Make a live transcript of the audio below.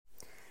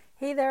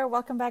Hey there,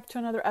 welcome back to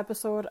another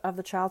episode of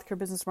the Childcare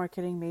Business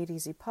Marketing Made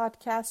Easy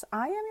podcast.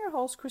 I am your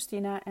host,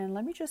 Christina, and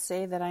let me just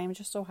say that I am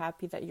just so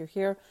happy that you're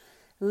here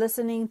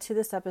listening to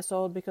this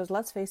episode because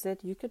let's face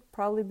it, you could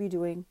probably be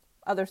doing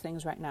other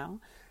things right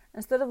now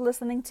instead of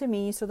listening to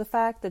me. So the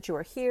fact that you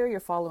are here, you're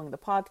following the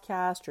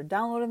podcast, you're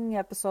downloading the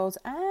episodes,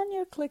 and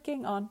you're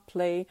clicking on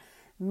play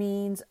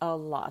means a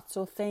lot.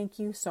 So thank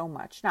you so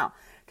much. Now,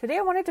 today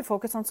I wanted to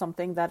focus on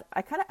something that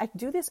I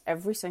do this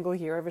every single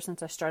year ever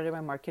since I started my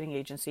marketing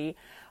agency.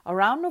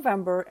 Around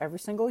November, every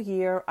single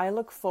year, I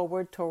look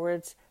forward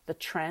towards the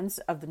trends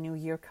of the new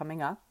year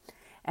coming up.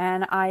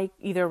 And I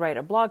either write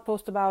a blog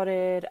post about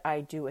it, I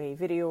do a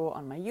video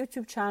on my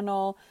YouTube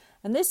channel,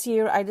 and this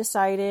year I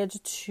decided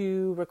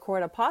to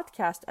record a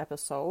podcast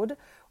episode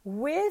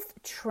with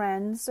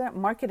trends,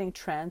 marketing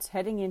trends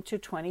heading into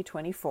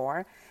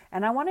 2024.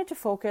 And I wanted to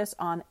focus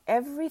on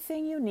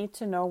everything you need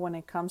to know when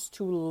it comes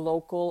to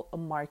local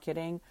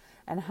marketing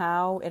and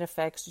how it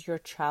affects your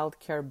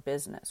childcare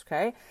business,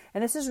 okay?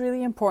 And this is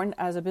really important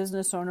as a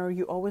business owner.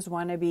 You always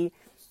want to be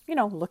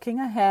looking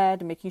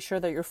ahead, making sure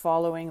that you're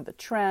following the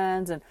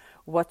trends and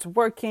what's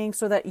working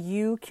so that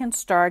you can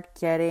start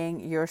getting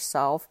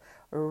yourself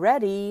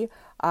ready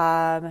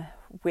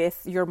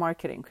with your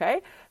marketing,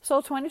 okay?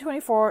 So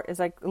 2024 is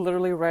like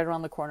literally right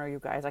around the corner, you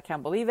guys. I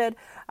can't believe it.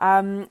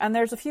 And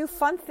there's a few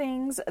fun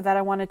things that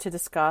I wanted to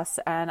discuss,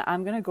 and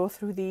I'm going to go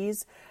through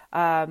these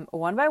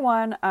one by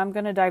one. I'm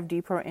going to dive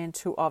deeper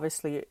into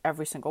obviously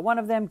every single one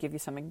of them, give you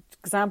some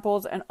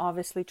examples, and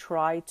obviously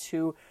try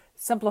to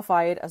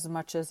simplify it as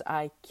much as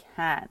I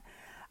can.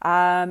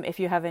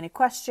 If you have any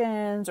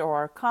questions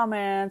or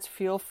comments,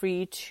 feel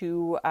free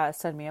to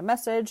send me a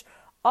message.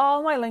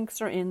 All my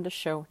links are in the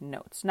show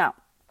notes. Now,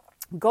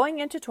 going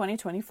into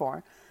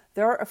 2024,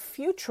 there are a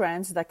few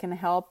trends that can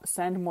help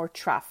send more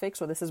traffic.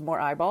 So this is more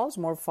eyeballs,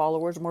 more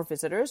followers, more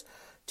visitors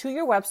to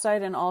your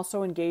website, and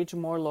also engage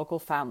more local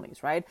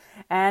families, right?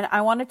 And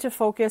I wanted to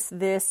focus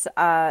this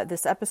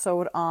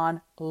episode on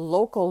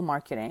local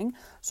marketing.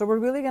 So we're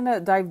really going to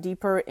dive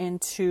deeper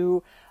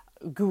into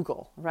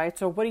Google, right?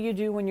 So what do you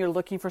do when you're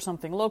looking for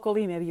something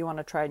locally? Maybe you want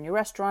to try it in your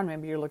restaurant.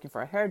 Maybe you're looking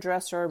for a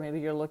hairdresser. Maybe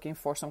you're looking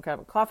for some kind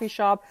of a coffee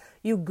shop.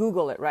 You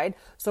Google it, right?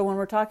 So when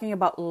we're talking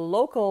about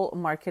local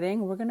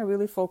marketing, we're going to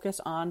really focus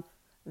on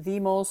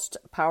the most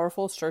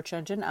powerful search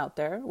engine out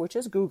there, which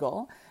is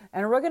Google.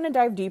 And we're going to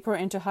dive deeper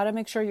into how to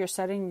make sure you're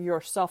setting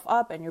yourself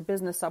up and your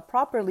business up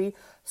properly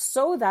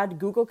so that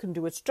Google can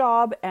do its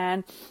job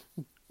and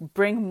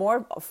bring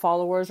more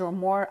followers or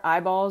more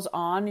eyeballs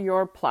on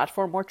your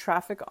platform, more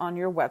traffic on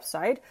your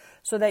website,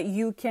 so that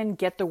you can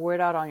get the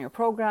word out on your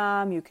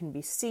program, you can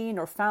be seen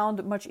or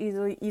found much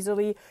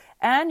easily,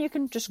 and you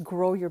can just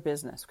grow your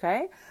business,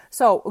 okay?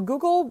 So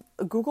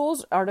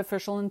Google's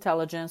artificial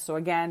intelligence, so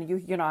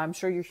again, I'm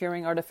sure you're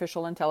hearing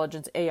artificial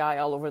intelligence, AI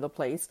all over the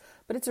place,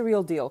 but it's a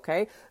real deal,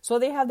 okay? So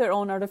they have their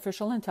own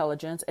artificial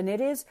intelligence, and it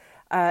is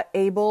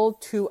able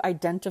to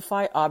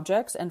identify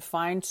objects and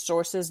find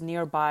sources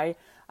nearby.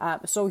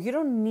 So you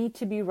don't need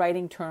to be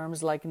writing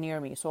terms like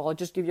near me. So I'll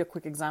just give you a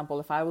quick example.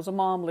 If I was a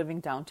mom living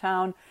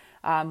downtown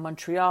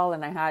Montreal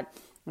and I had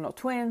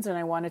twins and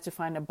I wanted to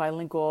find a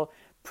bilingual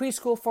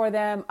preschool for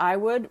them, I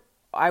would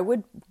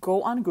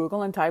go on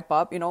Google and type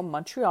up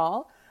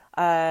Montreal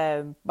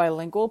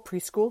bilingual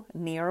preschool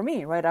near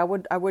me, right?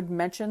 I would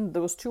mention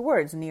those two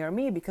words, near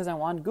me, because I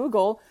want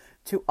Google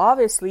to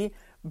obviously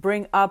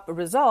bring up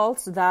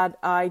results that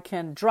I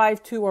can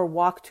drive to or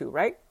walk to,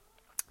 right?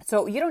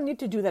 So you don't need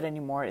to do that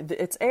anymore.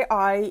 Its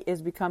AI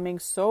is becoming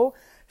so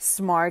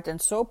smart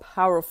and so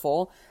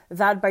powerful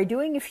that by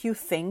doing a few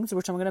things,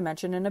 which I'm going to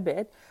mention in a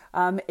bit,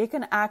 it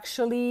can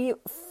actually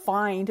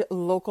find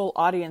local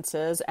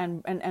audiences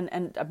and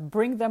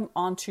bring them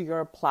onto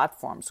your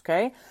platforms,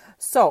 okay?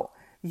 So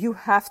you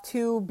have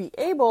to be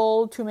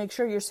able to make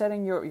sure you're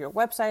setting your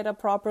website up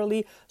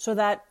properly so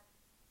that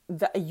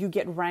you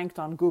get ranked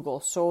on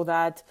Google, so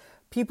that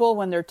people,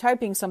 when they're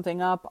typing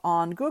something up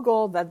on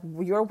Google, that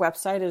your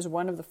website is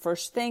one of the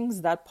first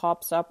things that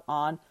pops up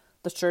on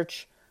the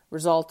search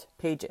result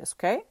pages,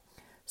 okay?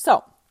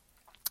 So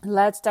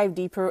let's dive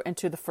deeper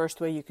into the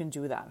first way you can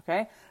do that,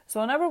 okay?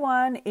 So number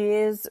one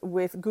is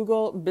with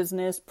Google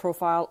Business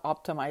Profile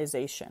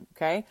Optimization,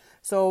 okay?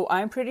 So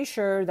I'm pretty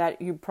sure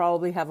that you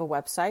probably have a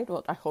website.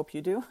 Well, I hope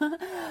you do.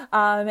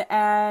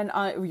 And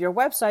on your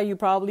website,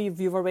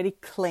 you've already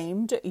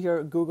claimed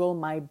your Google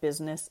My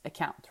Business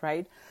account,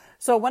 right?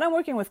 So when I'm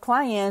working with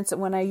clients,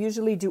 when I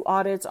usually do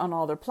audits on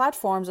all their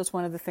platforms, that's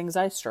one of the things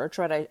I search,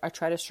 right? I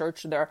try to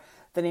search the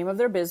name of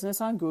their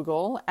business on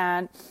Google,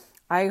 and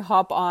I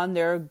hop on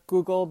their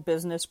Google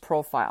business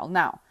profile.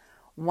 Now,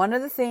 one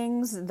of the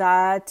things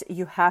that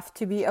you have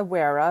to be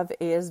aware of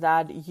is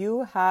that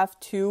you have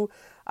to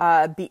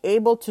be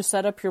able to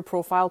set up your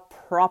profile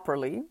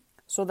properly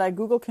so that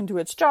Google can do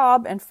its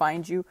job and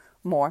find you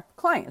more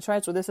clients,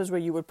 right? So this is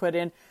where you would put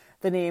in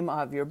the name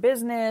of your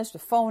business, the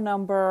phone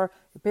number,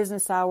 your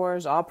business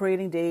hours,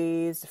 operating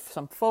days,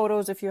 some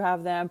photos if you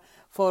have them,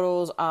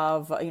 photos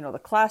of, the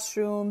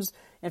classrooms,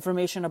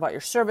 information about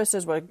your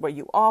services, what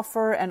you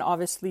offer, and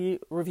obviously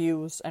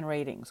reviews and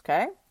ratings,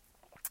 okay?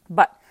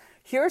 But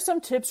here are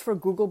some tips for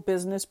Google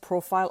Business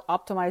Profile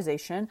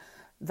Optimization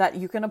that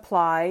you can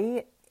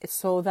apply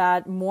so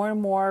that more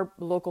and more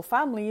local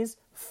families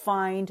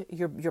find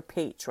your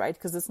page, right?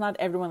 Because it's not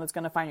everyone that's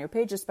going to find your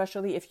page,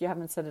 especially if you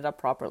haven't set it up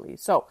properly.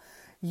 So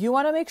you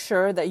want to make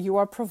sure that you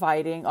are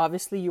providing,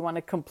 obviously you want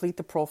to complete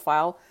the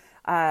profile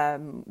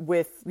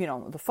with,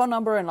 the phone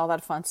number and all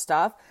that fun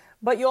stuff.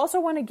 But you also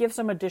want to give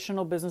some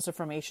additional business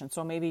information.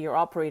 So maybe your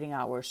operating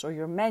hours or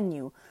your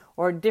menu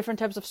or different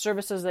types of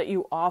services that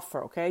you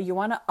offer, okay? You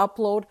want to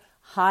upload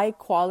high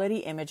quality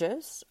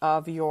images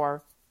of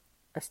your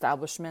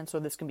establishment. So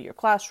this can be your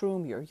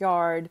classroom, your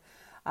yard,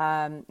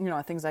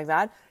 things like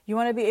that. You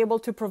want to be able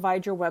to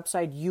provide your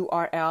website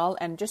URL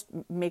and just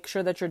make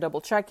sure that you're double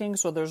checking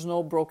so there's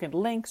no broken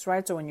links,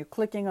 right? So when you're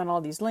clicking on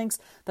all these links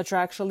that you're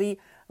actually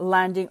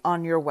landing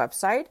on your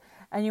website.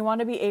 And you want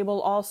to be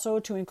able also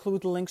to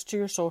include links to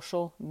your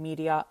social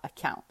media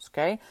accounts,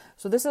 okay?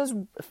 So this is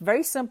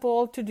very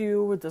simple to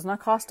do. It does not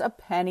cost a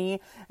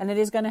penny, and it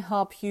is going to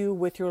help you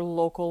with your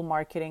local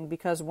marketing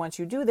because once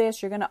you do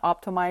this, you're going to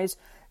optimize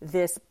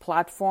this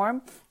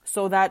platform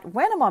so that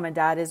when a mom and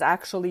dad is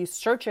actually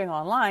searching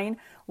online,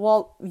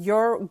 well,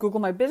 your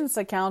Google My Business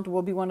account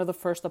will be one of the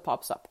first that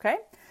pops up, okay?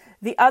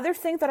 The other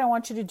thing that I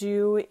want you to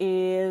do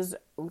is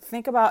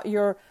think about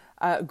your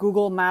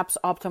Google Maps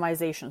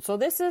optimization. So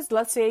this is,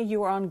 let's say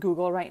you are on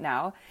Google right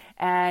now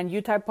and you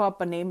type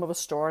up a name of a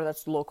store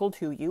that's local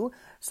to you.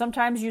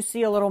 Sometimes you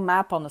see a little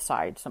map on the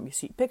side. Some you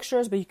see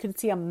pictures, but you can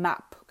see a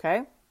map,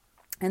 okay?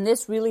 And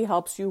this really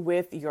helps you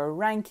with your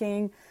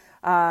ranking.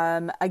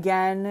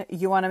 Again,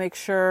 you want to make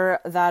sure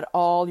that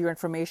all your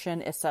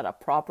information is set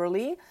up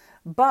properly,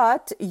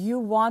 but you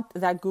want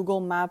that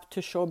Google Map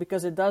to show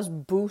because it does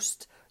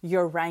boost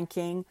your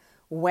ranking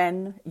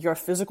when your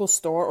physical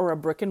store or a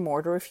brick and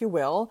mortar, if you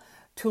will,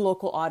 to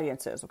local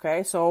audiences.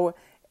 Okay. So,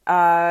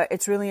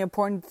 it's really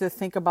important to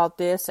think about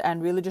this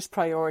and really just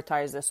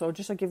prioritize this. So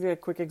just to give you a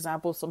quick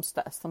example, some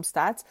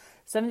stats,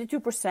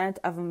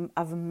 72%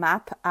 of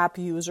map app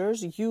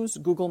users use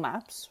Google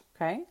Maps.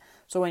 Okay.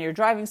 So when you're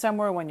driving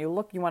somewhere, when you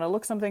want to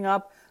look something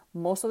up,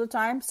 most of the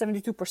time,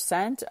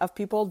 72% of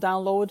people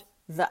download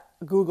the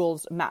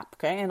Google's map.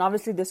 Okay. And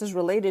obviously this is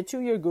related to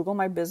your Google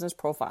My Business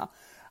profile.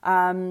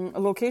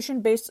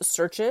 Location-based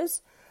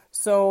searches.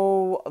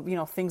 So,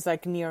 things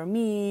like near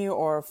me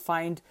or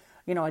find,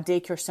 a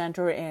daycare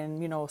center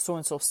in,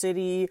 so-and-so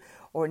city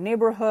or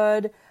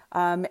neighborhood.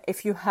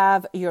 If you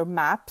have your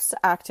maps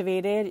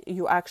activated,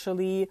 you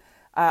actually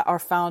are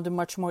found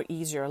much more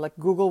easier. Like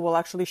Google will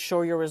actually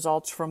show your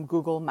results from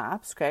Google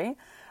Maps, okay?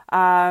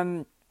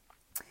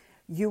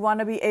 You want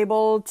to be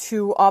able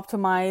to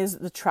optimize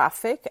the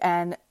traffic,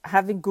 and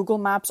having Google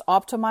Maps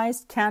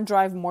optimized can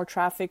drive more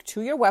traffic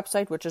to your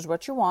website, which is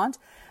what you want.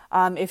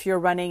 If you're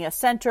running a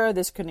center,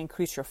 this can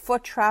increase your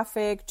foot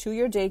traffic to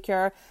your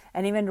daycare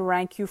and even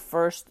rank you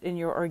first in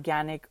your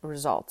organic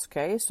results.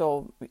 Okay.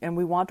 So, and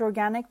we want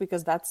organic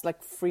because that's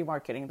like free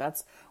marketing.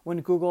 That's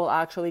when Google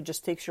actually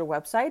just takes your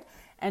website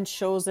and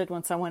shows it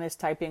when someone is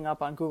typing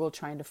up on Google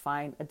trying to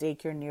find a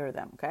daycare near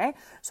them. Okay.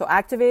 So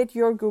activate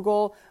your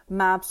Google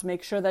Maps.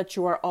 Make sure that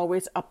you are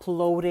always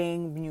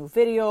uploading new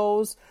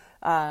videos,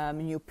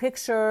 new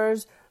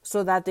pictures,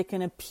 so that they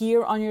can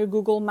appear on your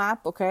Google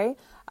map, okay?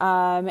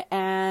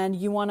 And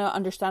you want to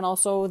understand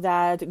also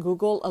that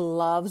Google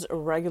loves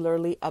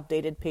regularly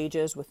updated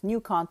pages with new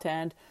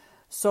content.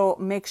 So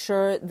make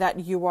sure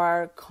that you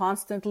are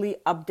constantly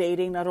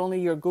updating not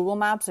only your Google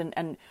Maps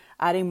and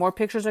adding more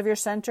pictures of your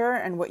center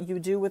and what you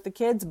do with the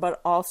kids,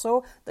 but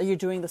also that you're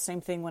doing the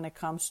same thing when it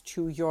comes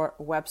to your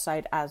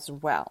website as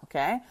well,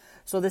 okay?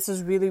 So this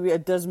is really,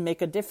 it does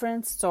make a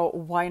difference. So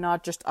why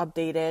not just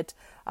update it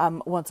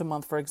once a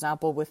month, for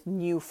example, with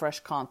new,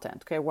 fresh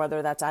content, okay?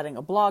 Whether that's adding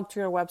a blog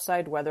to your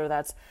website, whether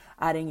that's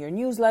adding your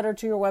newsletter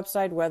to your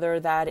website, whether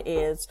that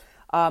is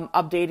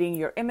updating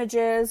your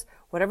images,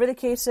 whatever the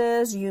case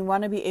is, you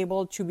want to be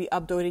able to be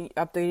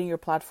updating your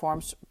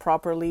platforms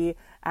properly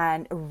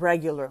and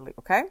regularly,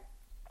 okay?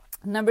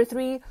 Number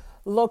 3,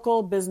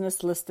 local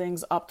business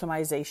listings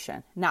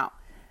optimization. Now,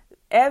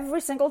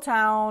 every single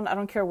town, I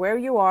don't care where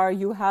you are,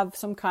 you have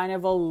some kind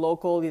of a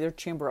local, either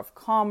chamber of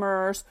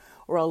commerce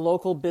or a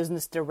local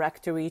business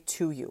directory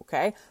to you,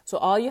 okay? So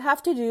all you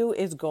have to do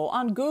is go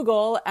on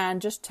Google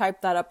and just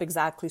type that up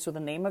exactly. So the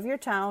name of your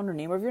town or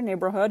name of your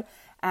neighborhood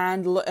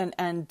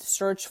and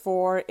search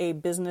for a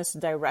business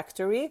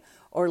directory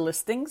or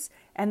listings.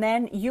 And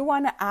then you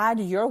want to add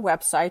your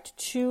website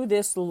to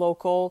this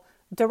local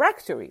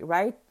directory,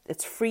 right?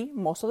 It's free.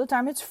 Most of the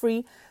time it's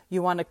free.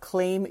 You want to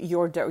claim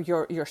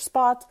your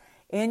spot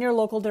in your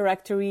local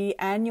directory,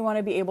 and you want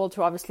to be able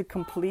to obviously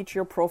complete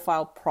your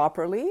profile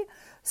properly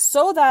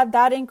so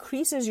that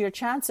increases your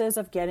chances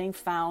of getting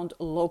found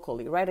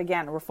locally, right?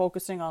 Again, we're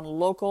focusing on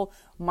local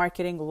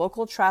marketing,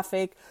 local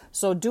traffic.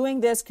 So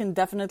doing this can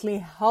definitely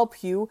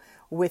help you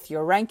with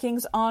your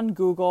rankings on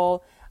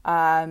Google,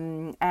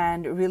 and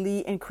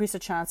really increase the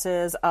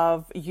chances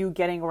of you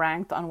getting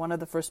ranked on one of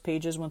the first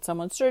pages when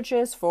someone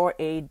searches for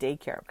a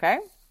daycare, okay?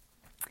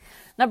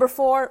 Number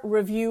 4,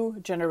 review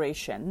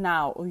generation.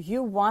 Now,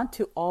 you want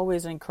to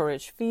always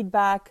encourage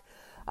feedback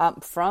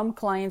from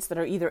clients that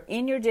are either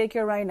in your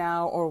daycare right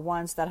now or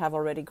ones that have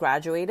already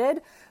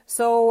graduated.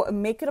 So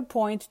make it a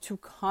point to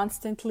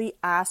constantly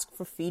ask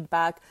for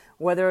feedback,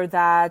 whether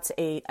that's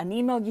an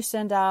email you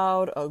send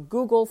out, a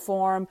Google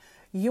form.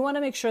 You want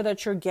to make sure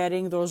that you're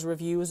getting those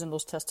reviews and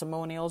those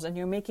testimonials and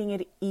you're making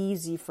it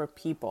easy for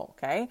people,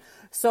 okay?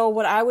 So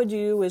what I would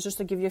do is, just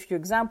to give you a few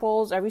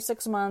examples, every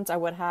 6 months I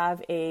would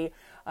have a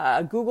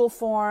Google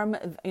form.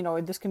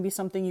 This can be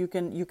something you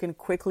can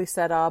quickly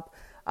set up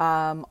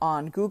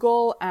on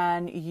Google,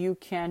 and you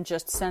can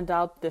just send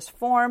out this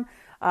form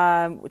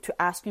to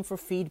asking for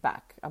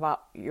feedback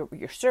about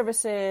your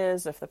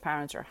services, if the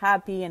parents are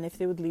happy, and if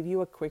they would leave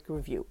you a quick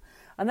review.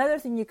 Another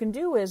thing you can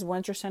do is,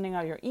 once you're sending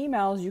out your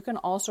emails, you can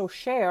also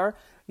share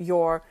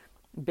your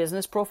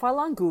business profile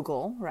on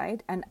Google,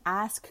 right? And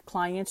ask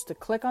clients to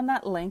click on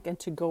that link and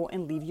to go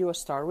and leave you a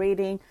star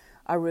rating,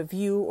 a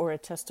review, or a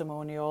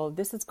testimonial.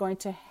 This is going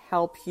to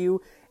help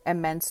you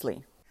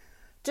immensely.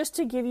 Just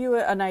to give you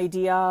an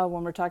idea,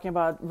 when we're talking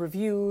about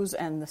reviews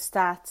and the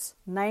stats,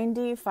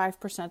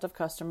 95% of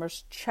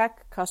customers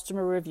check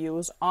customer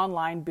reviews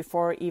online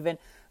before even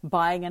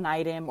buying an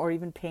item or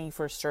even paying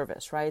for a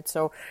service, right?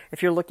 So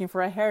if you're looking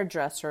for a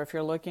hairdresser, if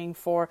you're looking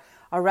for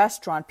a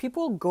restaurant,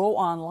 people go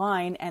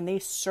online and they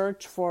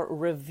search for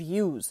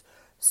reviews.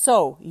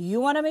 So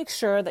you want to make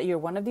sure that you're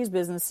one of these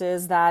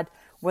businesses that,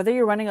 whether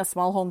you're running a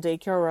small home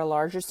daycare or a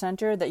larger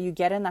center, that you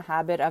get in the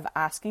habit of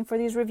asking for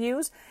these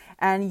reviews,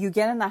 and you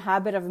get in the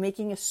habit of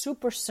making it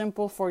super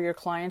simple for your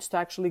clients to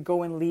actually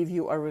go and leave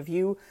you a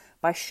review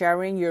by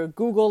sharing your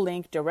Google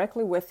link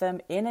directly with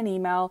them in an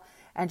email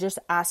and just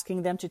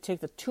asking them to take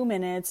the 2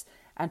 minutes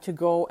and to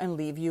go and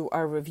leave you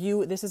a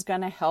review. This is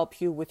going to help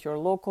you with your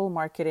local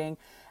marketing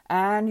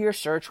and your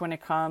search when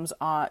it comes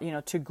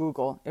to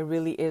Google. It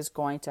really is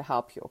going to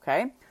help you,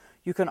 okay?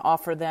 You can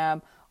offer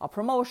them a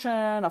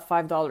promotion, a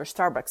 $5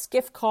 Starbucks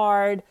gift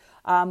card,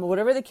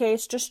 whatever the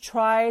case. Just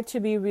try to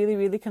be really,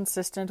 really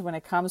consistent when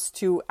it comes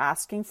to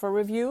asking for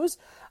reviews.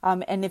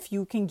 And if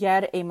you can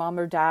get a mom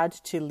or dad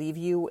to leave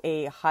you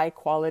a high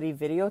quality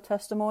video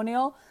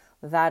testimonial,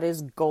 that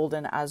is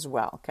golden as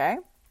well, okay?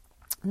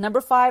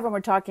 Number 5, when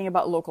we're talking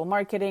about local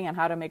marketing and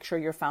how to make sure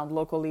you're found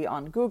locally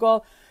on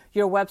Google,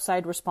 your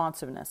website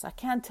responsiveness. I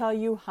can't tell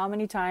you how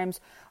many times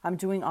I'm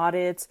doing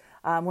audits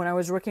when I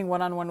was working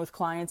one-on-one with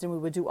clients, and we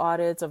would do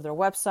audits of their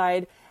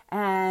website,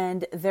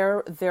 and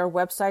their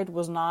website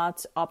was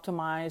not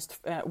optimized,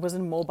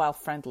 wasn't mobile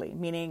friendly,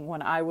 meaning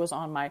when I was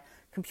on my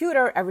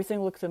computer,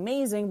 everything looked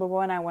amazing, but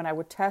when I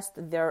would test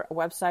their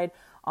website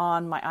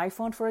on my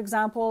iPhone, for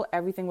example,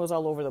 everything was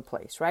all over the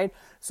place, right?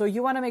 So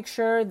you want to make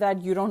sure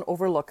that you don't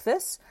overlook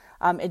this.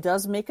 It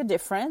does make a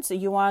difference.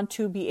 You want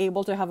to be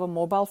able to have a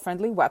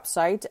mobile-friendly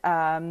website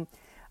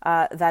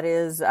that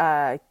is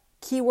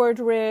keyword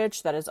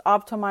rich, that is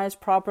optimized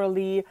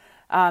properly,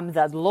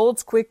 that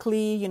loads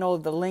quickly.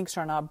 The links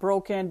are not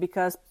broken,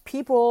 because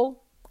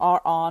people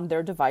are on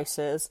their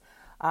devices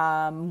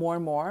more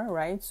and more,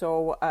 right?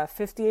 So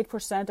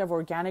 58% of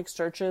organic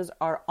searches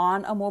are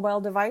on a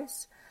mobile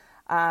device.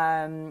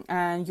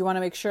 And you want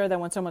to make sure that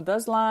when someone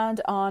does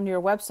land on your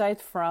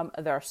website from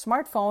their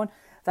smartphone,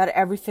 that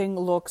everything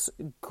looks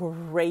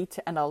great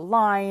and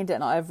aligned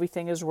and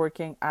everything is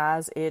working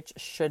as it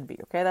should be.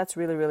 Okay, that's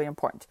really, really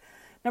important.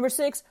 Number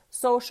 6,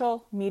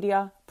 social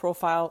media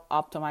profile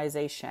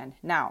optimization.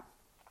 Now,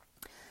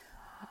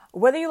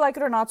 whether you like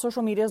it or not,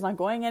 social media is not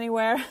going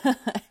anywhere.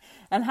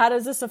 And how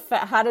does this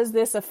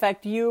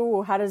affect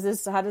you? How does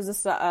this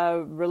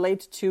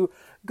relate to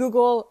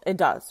Google? It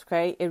does,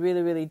 okay? It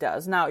really, really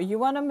does. Now, you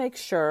want to make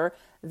sure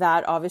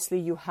that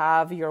obviously you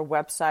have your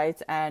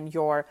website and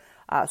your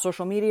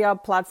social media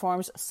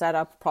platforms set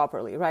up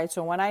properly, right?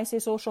 So when I say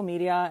social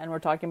media and we're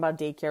talking about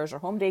daycares or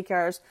home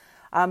daycares,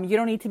 you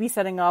don't need to be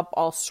setting up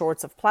all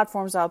sorts of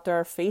platforms out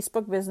there.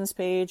 Facebook business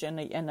page and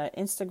an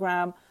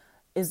Instagram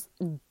is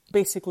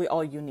basically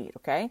all you need,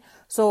 okay?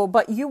 So,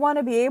 but you want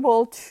to be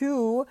able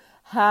to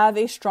have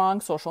a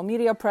strong social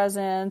media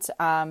presence,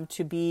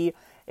 to be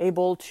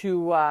able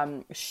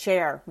to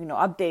share,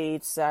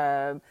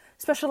 updates,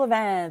 special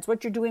events,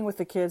 what you're doing with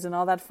the kids and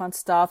all that fun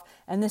stuff.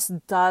 And this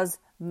does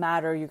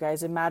matter, you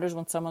guys. It matters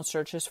when someone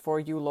searches for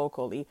you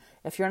locally.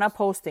 If you're not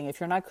posting,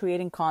 if you're not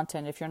creating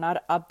content, if you're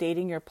not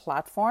updating your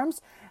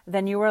platforms,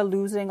 then you are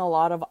losing a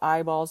lot of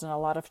eyeballs and a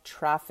lot of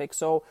traffic.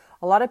 So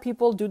a lot of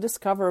people do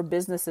discover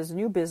businesses,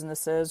 new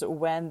businesses,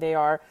 when they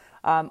are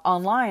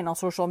online on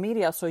social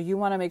media. So you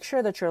want to make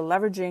sure that you're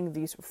leveraging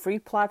these free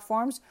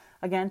platforms,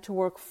 again, to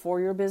work for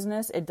your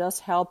business. It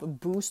does help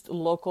boost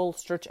local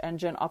search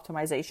engine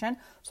optimization.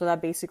 So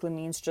that basically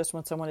means just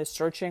when someone is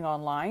searching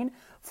online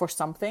for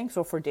something.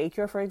 So for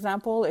daycare, for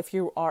example, if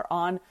you are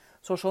on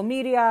social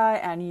media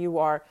and you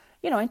are,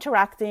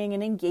 interacting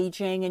and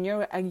engaging and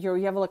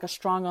you have like a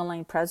strong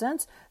online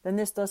presence, then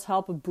this does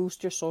help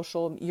boost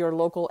your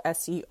local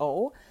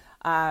SEO.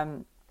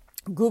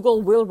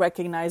 Google will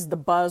recognize the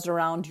buzz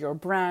around your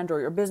brand or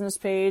your business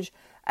page,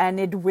 and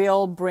it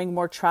will bring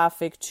more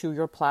traffic to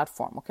your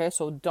platform. Okay,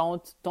 so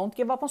don't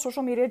give up on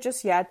social media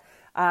just yet.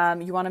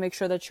 You want to make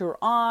sure that you're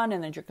on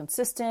and that you're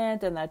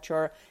consistent and that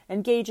you're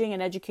engaging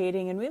and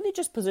educating and really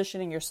just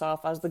positioning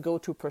yourself as the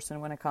go-to person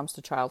when it comes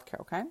to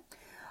childcare. Okay.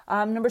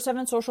 Number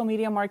 7, social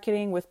media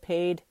marketing with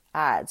paid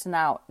ads.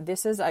 Now,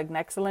 this is an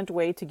excellent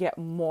way to get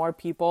more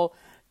people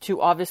to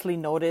obviously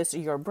notice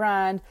your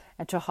brand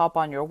and to hop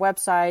on your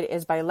website,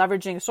 is by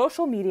leveraging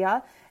social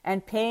media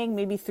and paying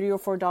maybe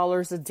 $3 or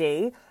 $4 a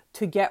day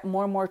to get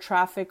more and more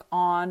traffic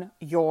on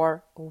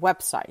your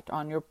website,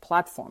 on your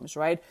platforms,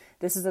 right?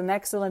 This is an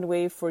excellent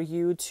way for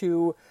you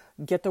to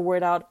get the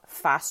word out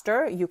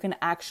faster. You can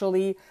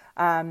actually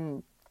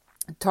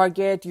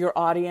target your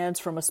audience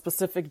from a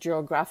specific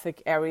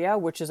geographic area,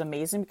 which is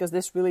amazing because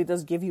this really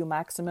does give you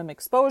maximum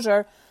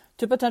exposure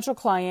to potential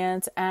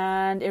clients,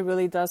 and it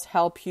really does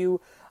help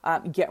you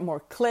get more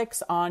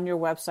clicks on your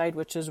website,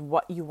 which is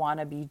what you want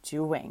to be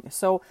doing.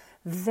 So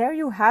there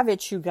you have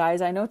it, you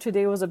guys. I know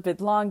today was a bit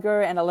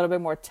longer and a little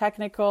bit more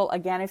technical.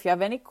 Again, if you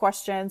have any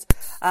questions,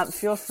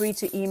 feel free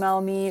to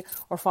email me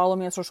or follow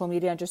me on social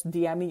media and just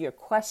DM me your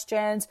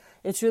questions.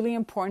 It's really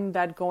important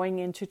that going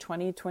into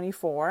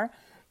 2024,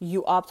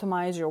 you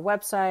optimize your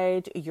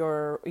website,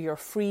 your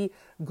free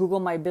Google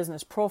My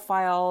Business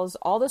profiles,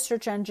 all the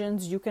search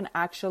engines you can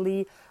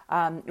actually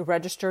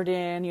registered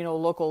in,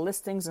 local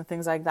listings and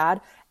things like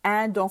that.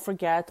 And don't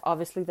forget,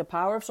 obviously, the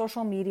power of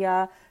social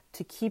media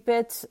to keep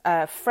it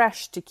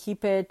fresh, to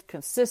keep it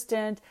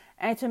consistent,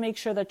 and to make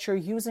sure that you're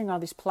using all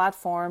these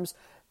platforms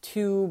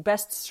to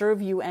best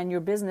serve you and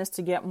your business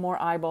to get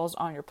more eyeballs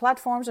on your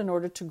platforms in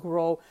order to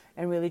grow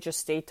and really just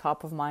stay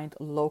top of mind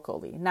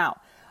locally. Now,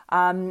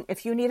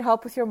 if you need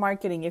help with your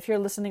marketing, if you're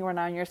listening right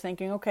now and you're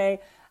thinking, okay,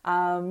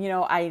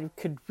 I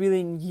could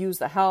really use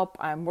the help.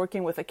 I'm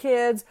working with the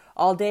kids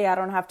all day. I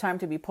don't have time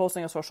to be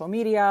posting on social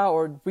media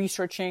or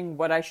researching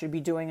what I should be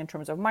doing in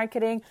terms of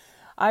marketing.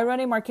 I run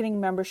a marketing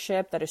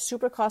membership that is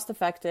super cost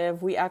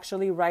effective. We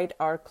actually write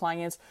our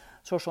clients'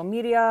 social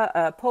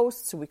media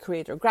posts. We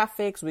create their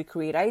graphics. We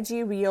create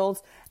IG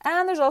reels.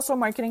 And there's also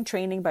marketing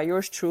training by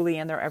yours truly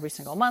in there every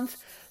single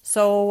month.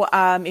 So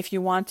if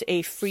you want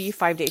a free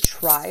 5-day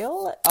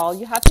trial, all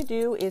you have to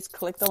do is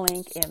click the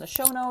link in the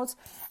show notes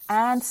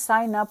and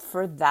sign up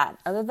for that.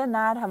 Other than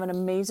that, have an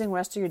amazing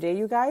rest of your day,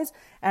 you guys.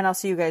 And I'll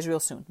see you guys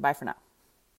real soon. Bye for now.